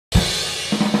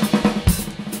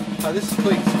Hi, this is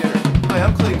Clayton Skinner. Hi,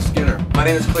 I'm Clayton Skinner. My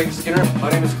name is Clayton Skinner.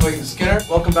 My name is Clayton Skinner.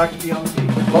 Welcome back to Beyond the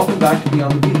Beat. Welcome back to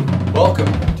Beyond the Beat.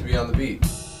 Welcome to Beyond the Beat.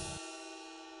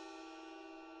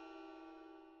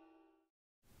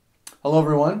 Hello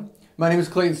everyone, my name is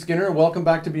Clayton Skinner and welcome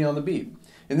back to Beyond the Beat.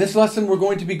 In this lesson we're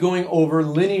going to be going over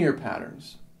linear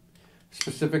patterns,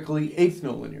 specifically eighth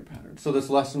note linear patterns. So this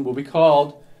lesson will be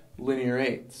called Linear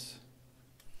Eighths.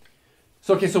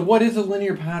 So what is a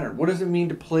linear pattern? What does it mean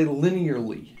to play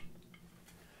linearly?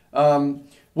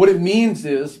 What it means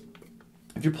is,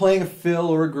 if you're playing a fill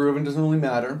or a groove, it doesn't really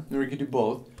matter, or you can do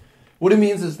both. What it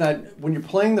means is that when you're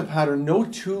playing the pattern, no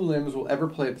two limbs will ever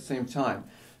play at the same time.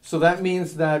 So that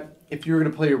means that if you're going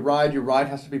to play your ride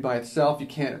has to be by itself. You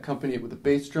can't accompany it with a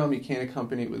bass drum. You can't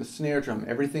accompany it with a snare drum.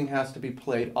 Everything has to be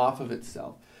played off of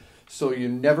itself. So you're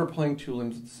never playing two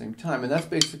limbs at the same time. And that's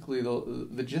basically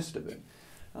the gist of it.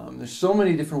 There's so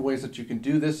many different ways that you can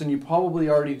do this, and you probably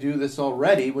already do this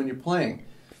already when you're playing.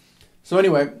 So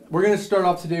anyway, we're going to start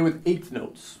off today with eighth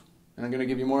notes. And I'm going to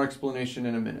give you more explanation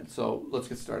in a minute. So let's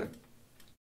get started.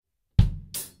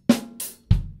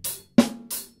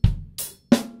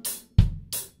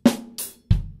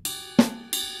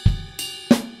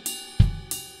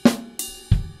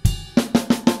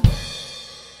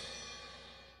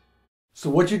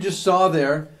 So what you just saw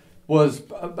there was,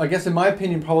 I guess in my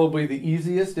opinion, probably the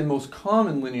easiest and most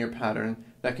common linear pattern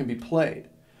that can be played.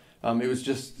 It was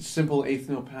just a simple eighth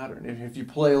note pattern. If you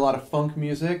play a lot of funk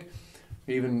music,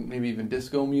 maybe even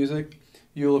disco music,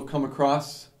 you'll have come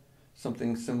across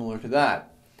something similar to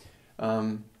that.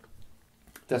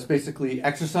 That's basically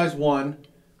exercise 1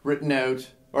 written out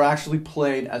or actually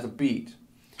played as a beat.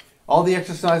 All the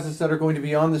exercises that are going to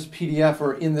be on this PDF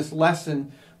or in this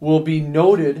lesson will be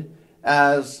noted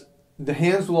as the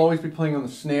hands will always be playing on the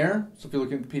snare. So if you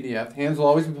look at the PDF, the hands will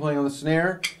always be playing on the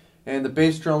snare, and the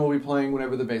bass drum will be playing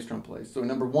whenever the bass drum plays. So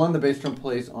number 1, the bass drum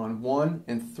plays on 1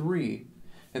 and 3,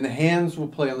 and the hands will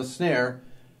play on the snare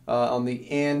on the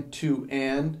and, 2,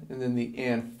 and then the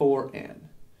and, 4, and.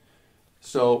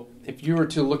 So if you were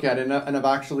to look at it, and I've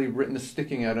actually written a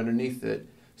sticking out underneath it,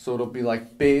 so it'll be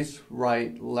like bass,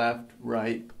 right,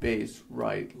 bass,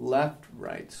 right, left,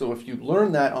 right. So if you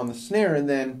learn that on the snare and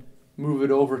then move it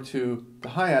over to the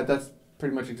hi-hat, that's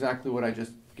pretty much exactly what I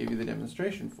just gave you the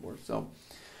demonstration for. So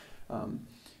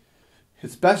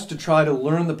it's best to try to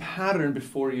learn the pattern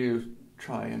before you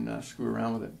try and screw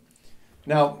around with it.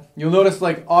 Now, you'll notice,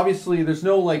 like, obviously there's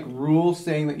no like rule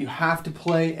saying that you have to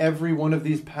play every one of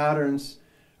these patterns,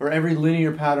 or every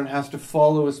linear pattern has to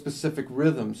follow a specific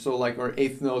rhythm. So like, or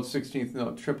eighth note, 16th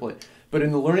note, triplet. But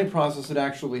in the learning process, it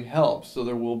actually helps. So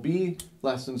there will be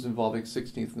lessons involving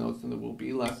 16th notes, and there will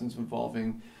be lessons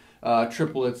involving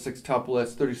triplets,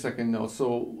 sextuplets, 32nd notes.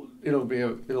 So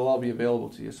it'll all be available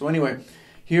to you. So anyway,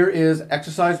 here is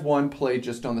exercise 1 played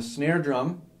just on the snare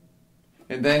drum,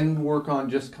 and then work on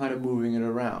just kind of moving it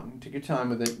around. Take your time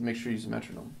with it, and make sure you use a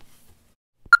metronome.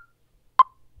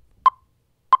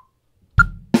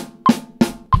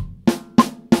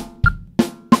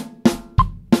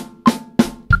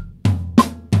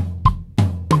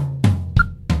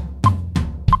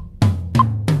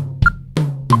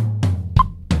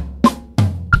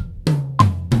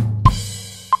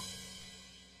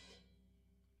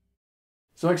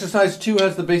 So exercise 2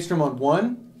 has the bass drum on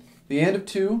 1, the and of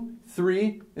 2,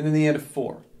 3, and then the and of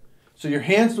 4. So your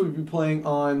hands will be playing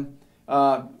on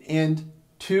and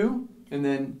 2, and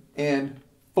then and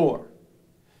 4.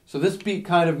 So this beat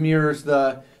kind of mirrors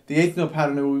the eighth note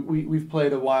pattern that we've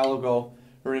played a while ago,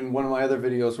 or in one of my other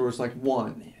videos, where it's like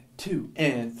 1, and 2,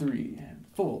 and 3, and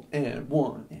 4, and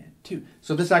 1, and 2.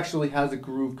 So this actually has a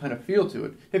groove kind of feel to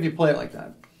it, if you play it like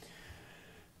that.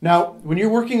 Now, when you're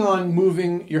working on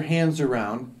moving your hands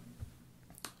around,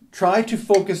 try to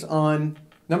focus on,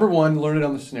 number 1, learn it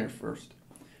on the snare first.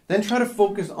 Then try to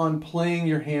focus on playing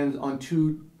your hands on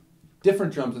 2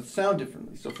 different drums that sound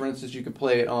differently. So for instance, you could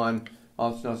play it on,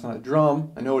 no, it's not a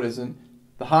drum, I know it isn't,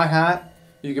 the hi-hat.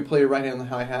 You could play your right hand on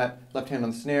the hi-hat, left hand on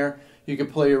the snare. You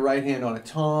could play your right hand on a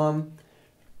tom.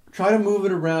 Try to move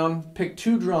it around, pick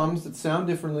 2 drums that sound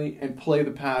differently, and play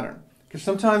the pattern. Because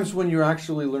sometimes when you're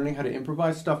actually learning how to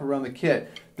improvise stuff around the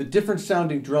kit, the different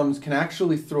sounding drums can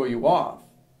actually throw you off.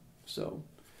 So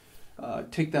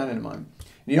take that in mind.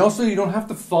 And you don't have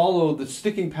to follow the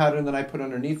sticking pattern that I put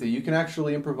underneath it. You can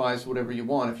actually improvise whatever you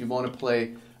want. If you want to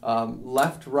play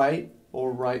left, right,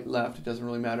 or right, left, it doesn't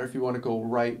really matter. If you want to go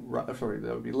right, sorry,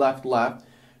 that would be left, left,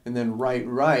 and then right,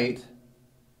 right,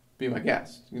 be my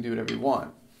guest. You can do whatever you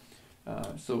want.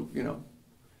 So,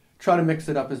 try to mix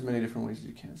it up as many different ways as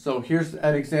you can. So here's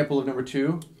an example of number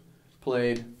 2,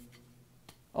 played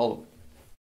all over.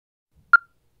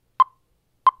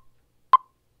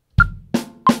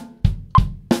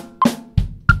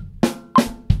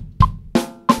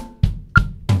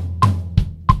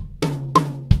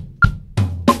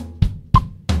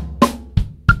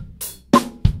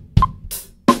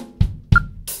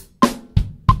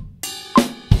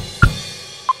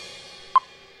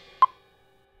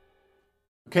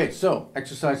 Okay, so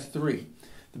exercise 3.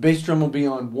 The bass drum will be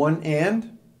on 1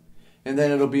 and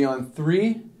then it'll be on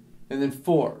 3, and then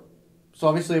 4. So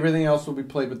obviously everything else will be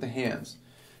played with the hands.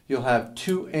 You'll have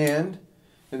 2 and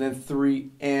then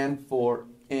 3 and 4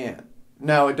 and.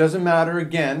 Now it doesn't matter,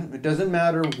 again, it doesn't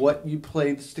matter what you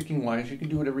play sticking wise, you can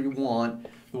do whatever you want.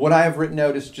 What I have written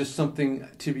out is just something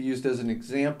to be used as an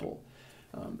example.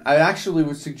 I actually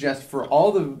would suggest for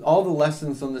all the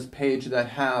lessons on this page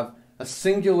that have a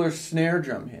singular snare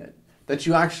drum hit, that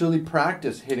you actually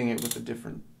practice hitting it with a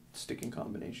different sticking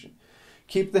combination.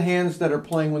 Keep the hands that are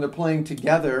playing when they're playing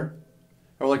together,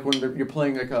 or like when you're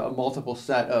playing like a multiple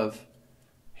set of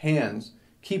hands,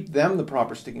 keep them the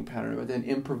proper sticking pattern, but then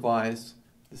improvise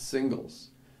the singles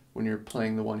when you're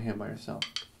playing the one hand by yourself.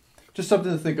 Just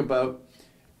something to think about.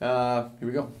 Here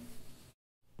we go.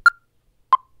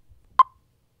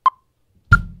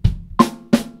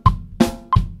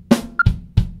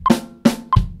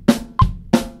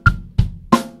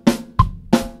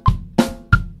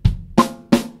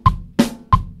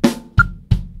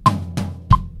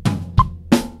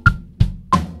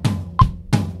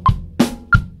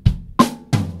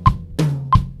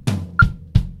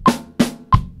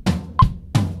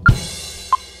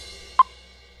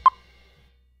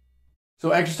 So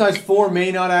exercise 4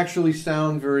 may not actually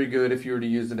sound very good if you were to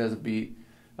use it as a beat.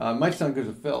 It might sound good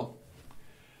as a fill.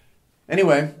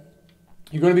 Anyway,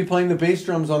 you're going to be playing the bass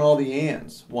drums on all the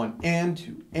ands. 1 and,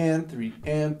 2 and, 3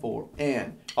 and, 4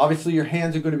 and. Obviously your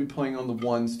hands are going to be playing on the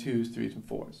 1s, 2s, 3s, and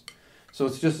 4s. So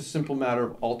it's just a simple matter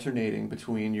of alternating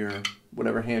between your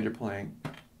whatever hand you're playing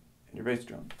and your bass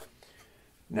drum.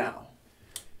 Now,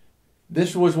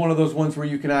 this was one of those ones where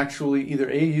you can actually either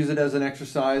use it as an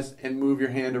exercise and move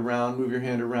your hand around, move your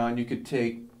hand around. You could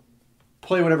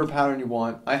play whatever pattern you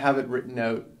want. I have it written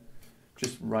out,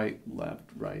 just right, left,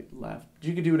 right, left.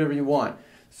 You can do whatever you want.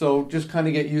 So just kind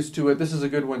of get used to it. This is a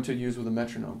good one to use with a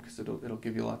metronome because it'll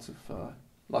give you lots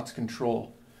of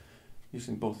control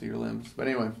using both of your limbs. But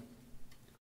anyway.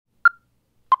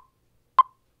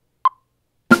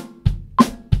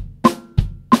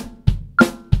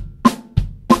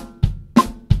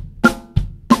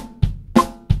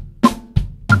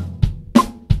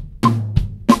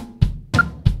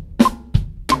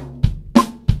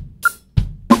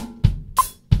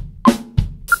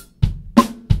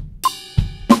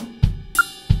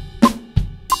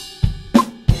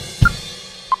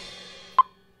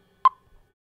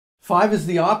 5 is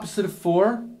the opposite of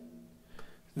 4.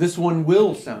 This one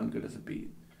will sound good as a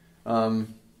beat.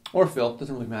 Or fill,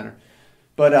 doesn't really matter.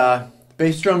 But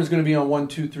bass drum is going to be on 1,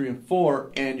 2, 3, and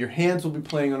 4, and your hands will be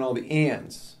playing on all the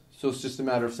ands. So it's just a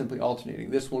matter of simply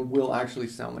alternating. This one will actually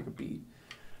sound like a beat.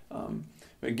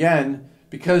 Again,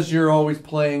 because you're always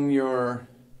playing your,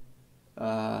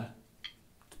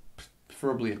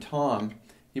 preferably a tom,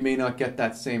 you may not get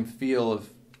that same feel of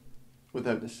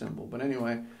without the cymbal. But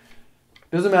anyway,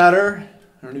 doesn't matter.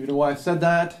 I don't even know why I said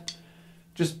that.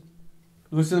 Just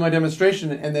listen to my demonstration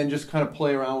and then just kind of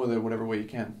play around with it whatever way you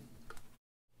can.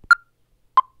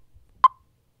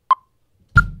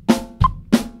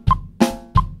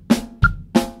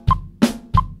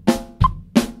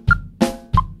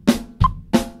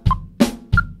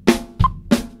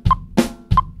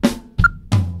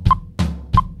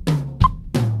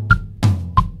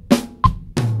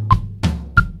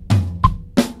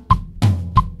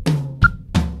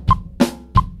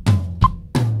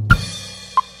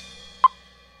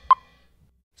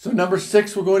 So number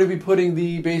 6, we're going to be putting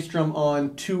the bass drum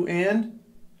on 2 and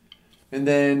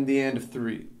then the and of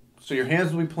 3. So your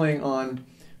hands will be playing on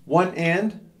 1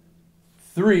 and,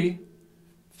 3,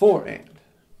 4 and.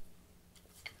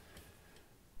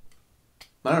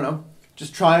 I don't know.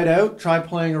 Just try it out. Try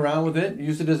playing around with it.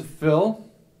 Use it as a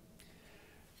fill.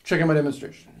 Check out my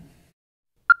demonstration.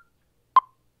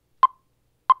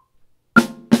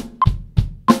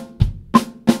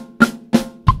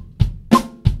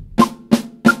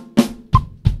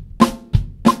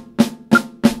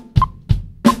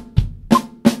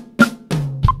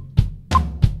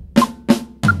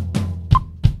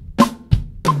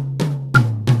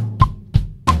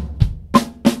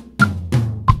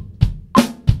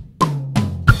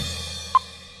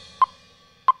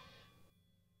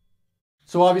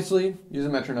 So obviously, use a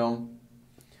metronome.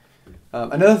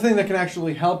 Another thing that can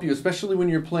actually help you, especially when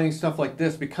you're playing stuff like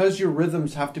this, because your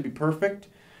rhythms have to be perfect,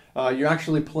 you're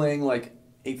actually playing like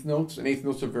eighth notes, and eighth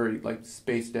notes are very like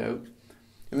spaced out.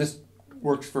 And this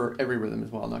works for every rhythm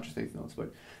as well, not just eighth notes.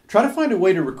 But try to find a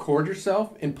way to record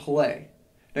yourself and play.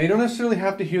 Now you don't necessarily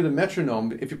have to hear the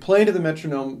metronome. If you play to the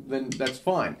metronome, then that's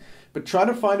fine. But try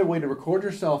to find a way to record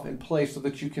yourself and play so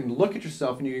that you can look at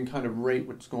yourself and you can kind of rate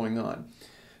what's going on.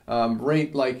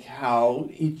 Rate like how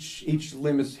each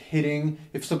limb is hitting.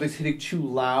 If something's hitting too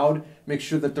loud, make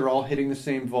sure that they're all hitting the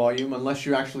same volume. Unless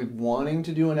you're actually wanting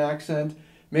to do an accent,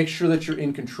 make sure that you're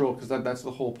in control, because that's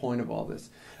the whole point of all this.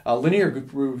 Linear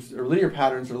grooves or linear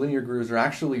patterns or linear grooves are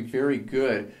actually very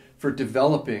good for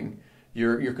developing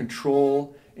your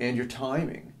control and your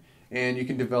timing, and you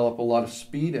can develop a lot of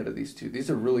speed out of these two. These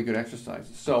are really good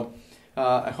exercises. So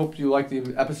I hope you liked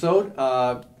the episode.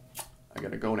 I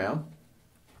gotta go now.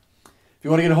 If you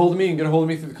want to get a hold of me, you can get a hold of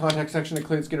me through the contact section at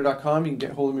ClaytonSkinner.com. You can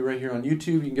get a hold of me right here on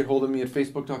YouTube. You can get a hold of me at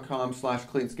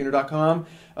Facebook.com/ClaytonSkinner.com.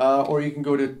 Or you can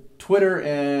go to Twitter,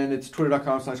 and it's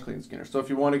Twitter.com/ClaytonSkinner. So if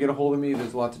you want to get a hold of me,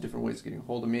 there's lots of different ways of getting a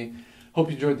hold of me. Hope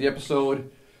you enjoyed the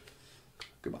episode.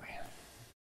 Goodbye.